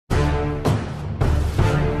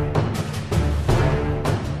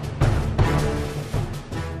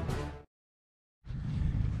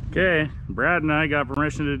Okay, Brad and I got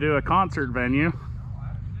permission to do a concert venue.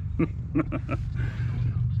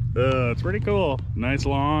 It's pretty cool. Nice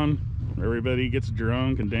lawn. Everybody gets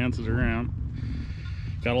drunk and dances around.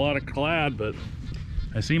 Got a lot of clad, but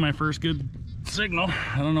I see my first good signal.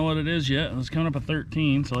 I don't know what it is yet. It's coming up at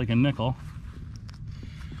 13, so like a nickel.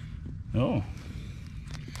 Oh,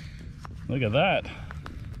 look at that.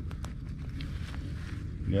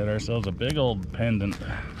 Got ourselves a big old pendant.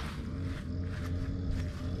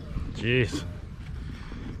 Jeez,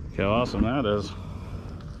 look how awesome that is.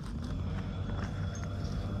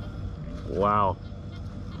 Wow,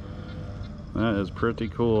 that is pretty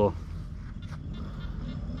cool.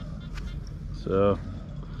 So,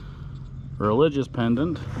 religious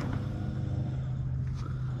pendant.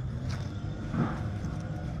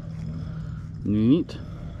 Neat.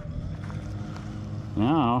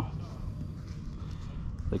 Now,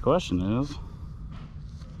 the question is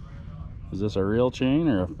this a real chain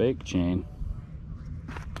or a fake chain?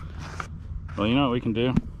 Well, you know what we can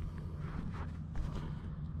do?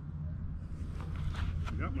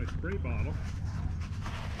 I got my spray bottle.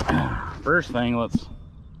 First thing, let's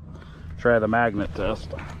try the magnet test.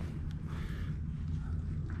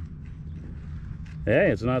 Hey,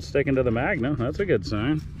 it's not sticking to the magnet. That's a good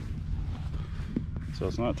sign. So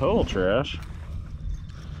it's not total trash.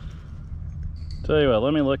 Tell you what,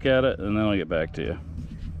 let me look at it and then I'll get back to you.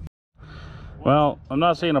 Well, I'm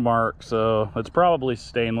not seeing a mark, so it's probably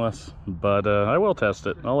stainless, but I will test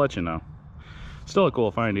it. I'll let you know. Still a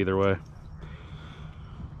cool find either way.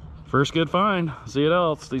 First good find. See what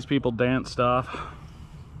else these people danced off.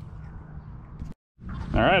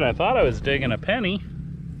 All right, I thought I was digging a penny,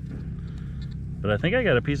 but I think I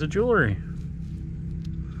got a piece of jewelry.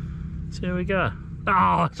 Let's see what we got.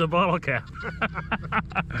 Oh, it's a bottle cap.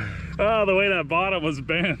 Oh, the way that bottom was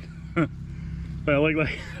bent. That looked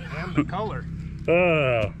like... And the color.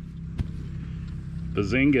 Oh,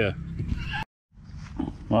 bazinga.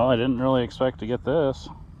 Well, I didn't really expect to get this.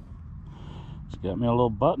 It's got me a little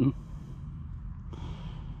button.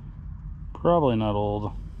 Probably not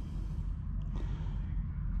old,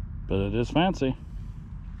 but it is fancy.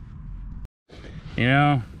 You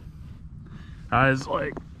know, I was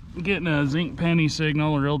like getting a zinc penny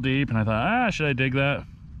signal real deep, and I thought, should I dig that?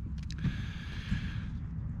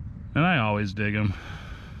 And I always dig them.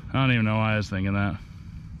 I don't even know why I was thinking that.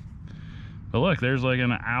 But look, there's like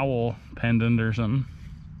an owl pendant or something.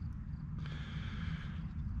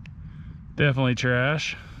 Definitely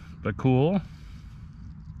trash, but cool.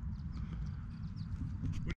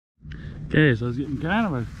 Okay, so I was getting kind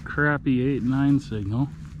of a crappy 8-9 signal.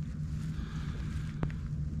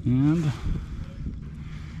 And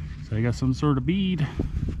so I got some sort of bead.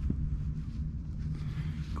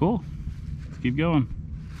 Cool. Let's keep going.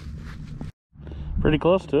 Pretty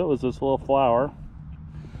close to it was this little flower.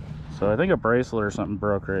 So I think a bracelet or something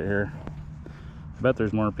broke right here. I bet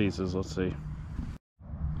there's more pieces. Let's see.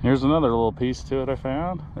 Here's another little piece to it I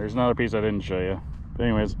found. There's another piece I didn't show you. But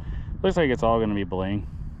anyways, looks like it's all going to be bling.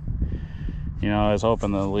 You know, I was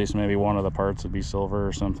hoping that at least maybe one of the parts would be silver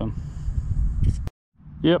or something.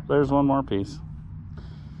 Yep, there's one more piece.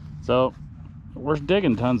 So we're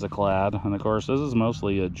digging tons of clad, and of course this is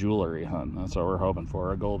mostly a jewelry hunt. That's what we're hoping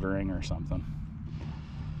for, a gold ring or something.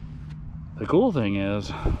 The cool thing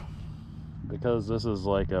is, because this is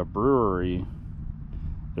like a brewery,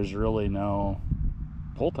 there's really no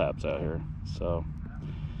pull tabs out here. So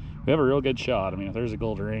we have a real good shot. I mean, if there's a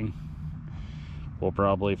gold ring, we'll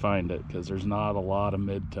probably find it, because there's not a lot of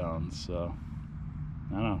mid-tones. So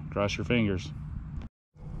I don't know, cross your fingers.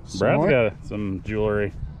 Brad's got some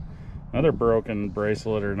jewelry. Another broken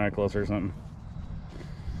bracelet or necklace or something.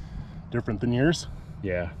 Different than yours?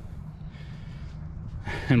 Yeah.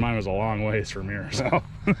 And mine was a long ways from here, so.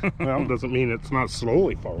 Well, doesn't mean it's not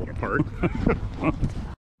slowly falling apart.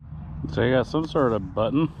 So you got some sort of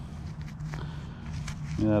button.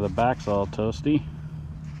 Yeah, the back's all toasty.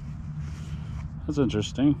 That's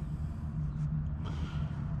interesting.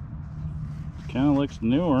 Kind of looks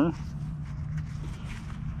newer,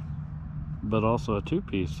 but also a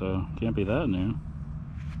two-piece, so can't be that new.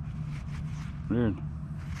 Weird.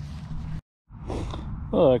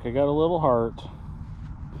 Look, I got a little heart.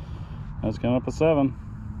 That's coming up a 7.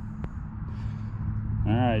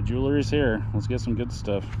 All right, jewelry's here. Let's get some good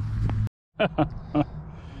stuff.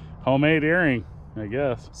 Homemade earring, I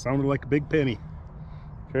guess. Sounded like a big penny.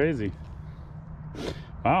 Crazy.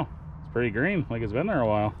 Wow, it's pretty green, like it's been there a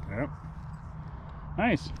while. Yep.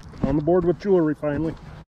 Nice. On the board with jewelry finally.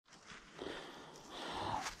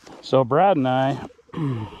 So Brad and I,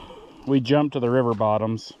 we jumped to the river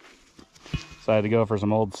bottoms. Decided to go for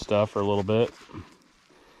some old stuff for a little bit.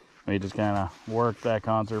 We just kind of worked that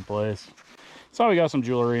concert place. So we got some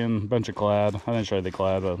jewelry and a bunch of clad. I didn't show you the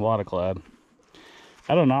clad, but a lot of clad.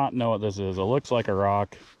 I do not know what this is. It looks like a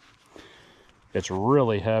rock. It's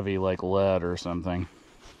really heavy, like lead or something.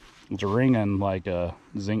 It's ringing like a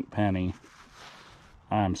zinc penny.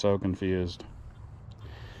 I am so confused.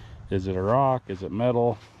 Is it a rock? Is it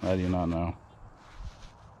metal? I do not know.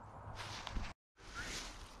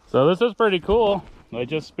 So this is pretty cool. I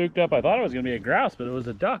just spooked up. I thought it was going to be a grouse, but it was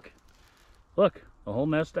a duck. Look, a whole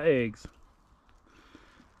nest of eggs.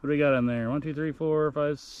 What do we got in there? 1, 2, 3, 4,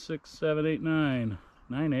 5, 6, 7, 8, 9.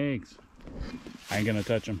 9 eggs. I ain't going to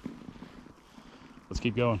touch them. Let's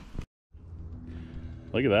keep going.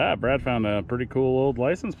 Look at that. Brad found a pretty cool old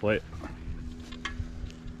license plate.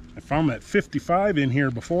 I found that 55 in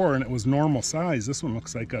here before and it was normal size. This one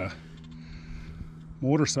looks like a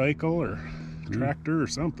motorcycle or tractor or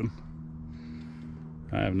something.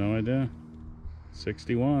 I have no idea.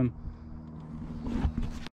 61.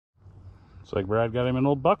 Looks like Brad got him an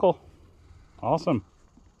old buckle. Awesome.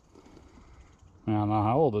 I don't know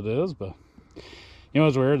how old it is, but you know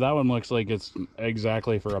what's weird? That one looks like it's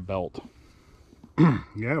exactly for a belt.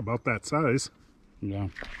 Yeah, about that size. Yeah.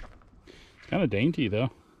 It's kind of dainty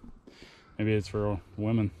though. Maybe it's for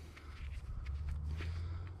women.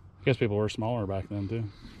 I guess people were smaller back then too.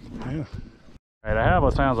 Yeah. Alright, I have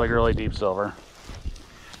what sounds like really deep silver.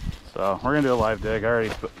 So we're gonna do a live dig. I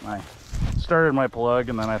already started my plug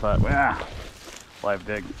and then I thought, well, live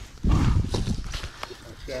dig. Get my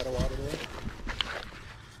shadow out of the way.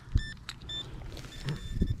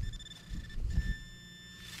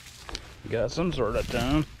 Got some sort of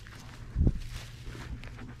tone.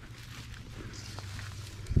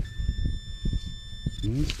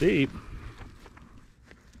 It's deep.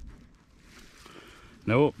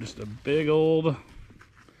 Nope, just a big old...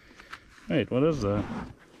 Wait, what is that?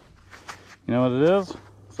 You know what it is?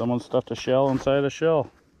 Someone stuffed a shell inside a shell.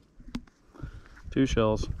 2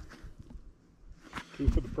 shells. 2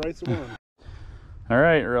 for the price of 1.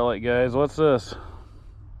 Alright, relic guys, what's this?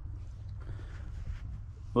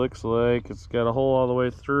 Looks like it's got a hole all the way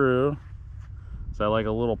through. Is that like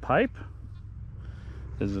a little pipe?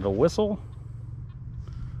 Is it a whistle?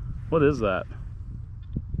 What is that?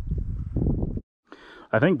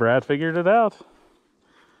 I think Brad figured it out.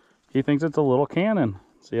 He thinks it's a little cannon.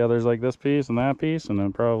 See how there's like this piece and that piece, and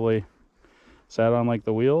then probably sat on like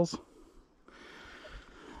the wheels?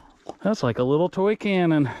 That's like a little toy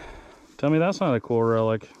cannon. Tell me that's not a cool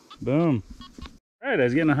relic. Boom. All right, I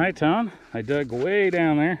was getting a high tone. I dug way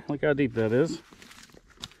down there. Look how deep that is.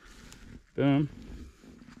 Boom.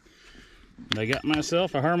 And I got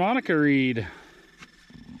myself a harmonica reed.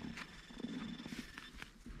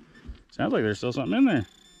 Sounds like there's still something in there.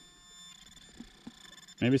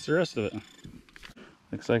 Maybe it's the rest of it.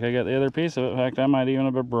 Looks like I got the other piece of it. In fact, I might even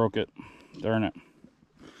have broke it. Darn it.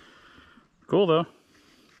 Cool though.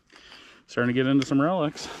 Starting to get into some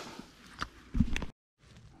relics.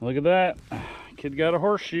 Look at that. Kid got a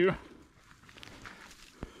horseshoe.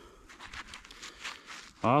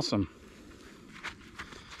 Awesome.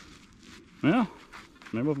 Well,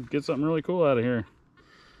 maybe we'll get something really cool out of here.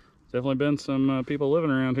 Definitely been some people living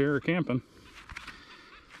around here or camping.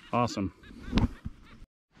 Awesome.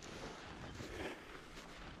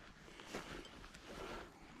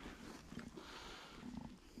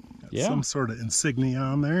 Got some sort of insignia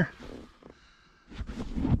on there.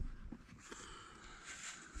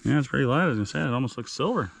 Yeah, it's pretty light, as I said. It almost looks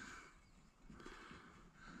silver.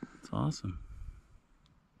 It's awesome.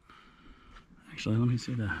 Actually, let me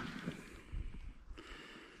see that.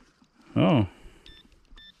 Oh.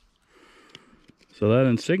 So that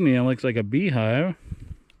insignia looks like a beehive.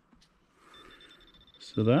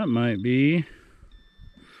 So that might be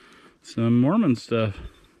some Mormon stuff.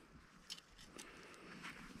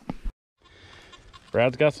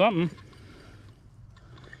 Brad's got something.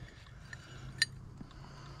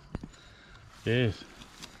 Jeez.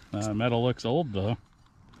 Metal looks old though.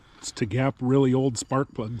 It's to gap really old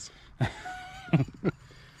spark plugs. I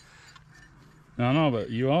don't know,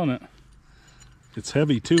 but you own it. It's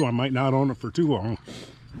heavy too. I might not own it for too long.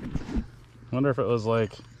 Wonder if it was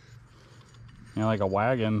like, you know, like a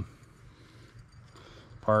wagon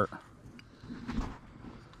part.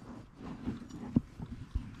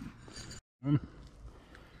 Well,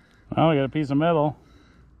 we got a piece of metal.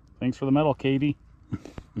 Thanks for the metal, Katie.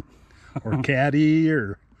 Or caddy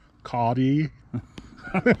or coddy.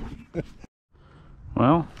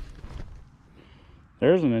 Well,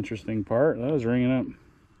 there's an interesting part. That was ringing up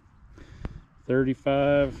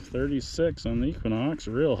 35, 36 on the Equinox,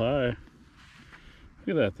 real high. Look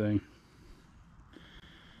at that thing.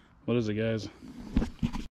 What is it, guys?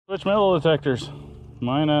 Switch metal detectors.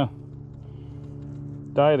 Mine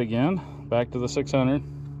died again. Back to the 600.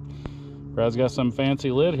 Brad's got some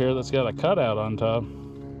fancy lid here that's got a cutout on top.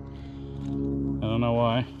 I don't know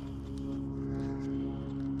why.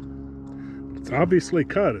 It's obviously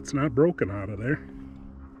cut. It's not broken out of there.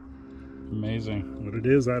 Amazing. What it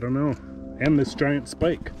is, I don't know. And this giant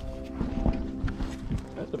spike.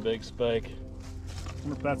 That's a big spike. I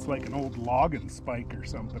wonder if that's like an old logging spike or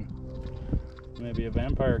something. Maybe a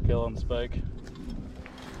vampire killing spike.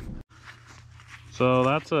 So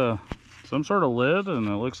that's some sort of lid, and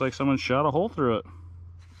it looks like someone shot a hole through it.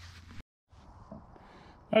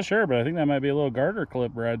 Not sure, but I think that might be a little garter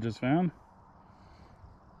clip Brad just found.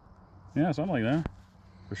 Yeah, something like that,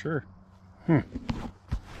 for sure. We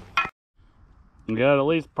got at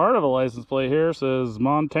least part of a license plate here. It says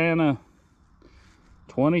Montana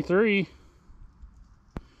 23.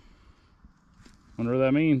 Wonder what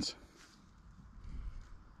that means.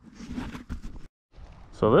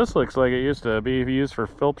 So this looks like it used to be used for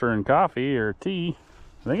filtering coffee or tea.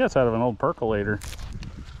 I think that's out of an old percolator.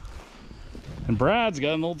 And Brad's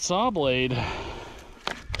got an old saw blade.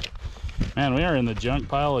 Man, we are in the junk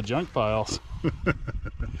pile of junk piles. I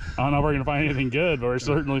don't know if we're gonna find anything good, but we're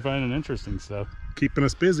certainly finding interesting stuff. Keeping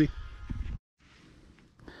us busy.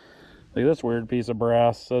 Look at this weird piece of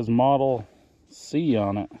brass. It says Model C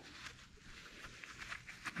on it.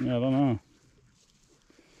 Yeah, I don't know.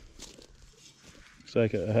 Looks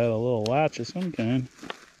like it had a little latch of some kind.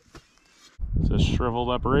 It's a shriveled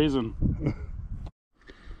up raisin.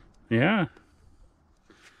 Yeah.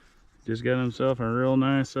 Just got himself a real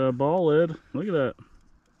nice ball lid. Look at that.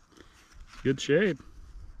 Good shape.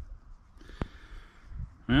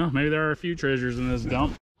 Well, maybe there are a few treasures in this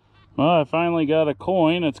dump. Well, I finally got a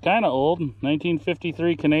coin. It's kind of old.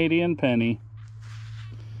 1953 Canadian penny.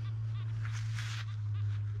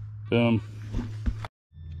 Boom.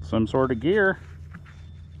 Some sort of gear.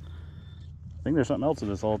 I think there's something else in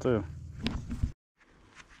this hole too.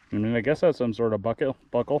 I mean, I guess that's some sort of buckle.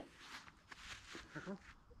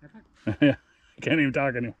 Yeah, I can't even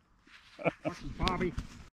talk anymore. Bobby.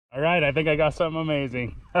 All right, I think I got something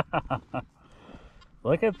amazing.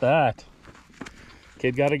 Look at that.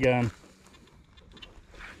 Kid got a gun.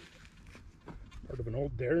 Part of an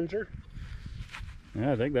old Derringer.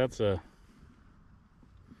 Yeah, I think that's an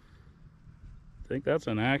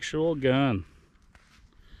actual gun.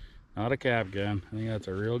 Not a cap gun. I think that's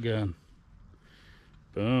a real gun.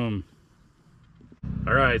 Boom.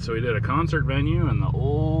 All right, so we did a concert venue and the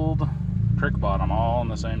old creek bottom all in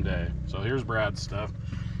the same day. So here's Brad's stuff.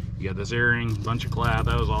 You got this earring, bunch of clad,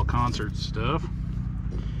 that was all concert stuff.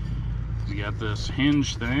 You got this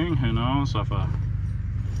hinge thing, who knows, off a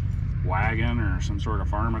wagon or some sort of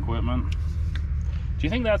farm equipment. Do you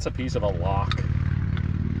think that's a piece of a lock?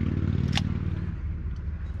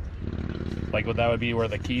 Like what that would be where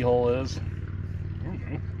the keyhole is? I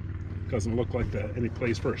don't know. Doesn't look like any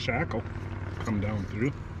place for a shackle come down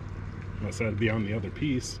through. Unless that'd be on the other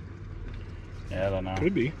piece. Yeah, I don't know.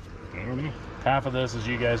 Could be. I don't know. Half of this is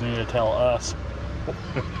you guys need to tell us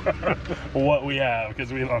what we have,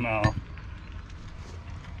 because we don't know.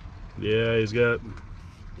 Yeah, he's got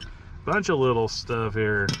a bunch of little stuff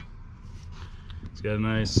here. He's got a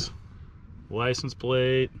nice license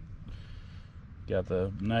plate. Got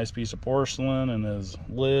the nice piece of porcelain and his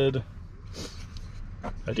lid.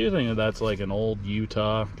 I do think that that's like an old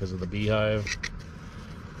Utah because of the beehive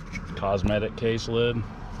cosmetic case lid.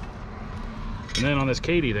 And then on this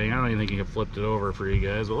Katie thing, I don't even think you can flip it over for you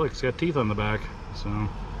guys, but look, it's got teeth on the back. So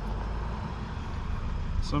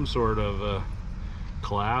some sort of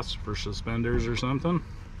clasp for suspenders or something.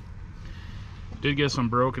 Did get some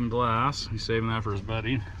broken glass. He's saving that for his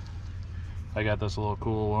buddy. I got this little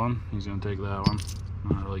cool one. He's gonna take that one.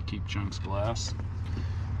 I don't really keep chunks of glass.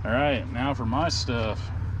 All right, now for my stuff.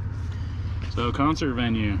 So concert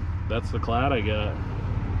venue, that's the clad I got.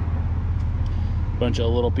 Bunch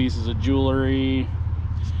of little pieces of jewelry,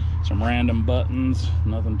 some random buttons,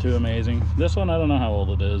 nothing too amazing. This one, I don't know how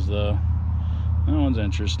old it is though. That one's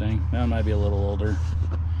interesting. That might be a little older.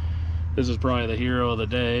 This is probably the hero of the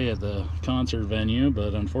day at the concert venue,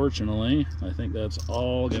 but unfortunately, I think that's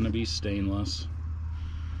all gonna be stainless.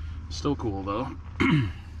 Still cool though.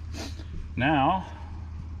 Now,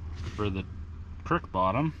 for the crook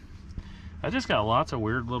bottom, I just got lots of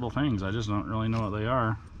weird little things. I just don't really know what they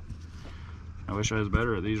are. I wish I was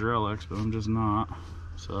better at these relics, but I'm just not.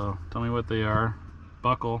 So tell me what they are.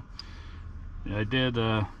 Buckle. Yeah, I did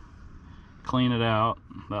clean it out.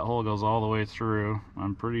 That hole goes all the way through.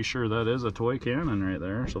 I'm pretty sure that is a toy cannon right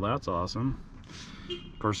there, so that's awesome.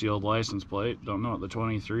 Of course, the old license plate. Don't know what the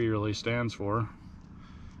 23 really stands for.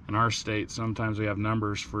 In our state, sometimes we have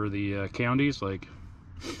numbers for the counties, like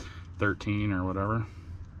 13 or whatever.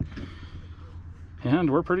 And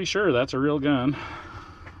we're pretty sure that's a real gun.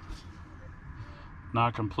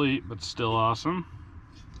 Not complete, but still awesome.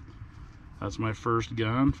 That's my first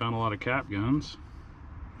gun. Found a lot of cap guns.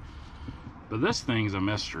 But this thing's a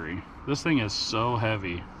mystery. This thing is so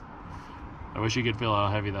heavy. I wish you could feel how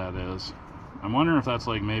heavy that is. I'm wondering if that's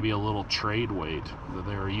like maybe a little trade weight that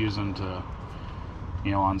they were using to,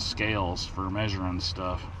 you know, on scales for measuring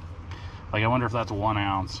stuff. Like, I wonder if that's 1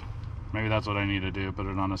 ounce. Maybe that's what I need to do, put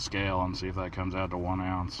it on a scale and see if that comes out to 1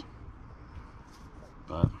 ounce.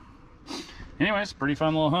 But anyways, pretty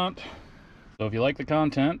fun little hunt. So if you like the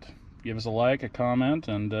content, give us a like, a comment,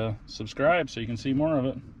 and subscribe so you can see more of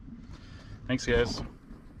it. Thanks, guys.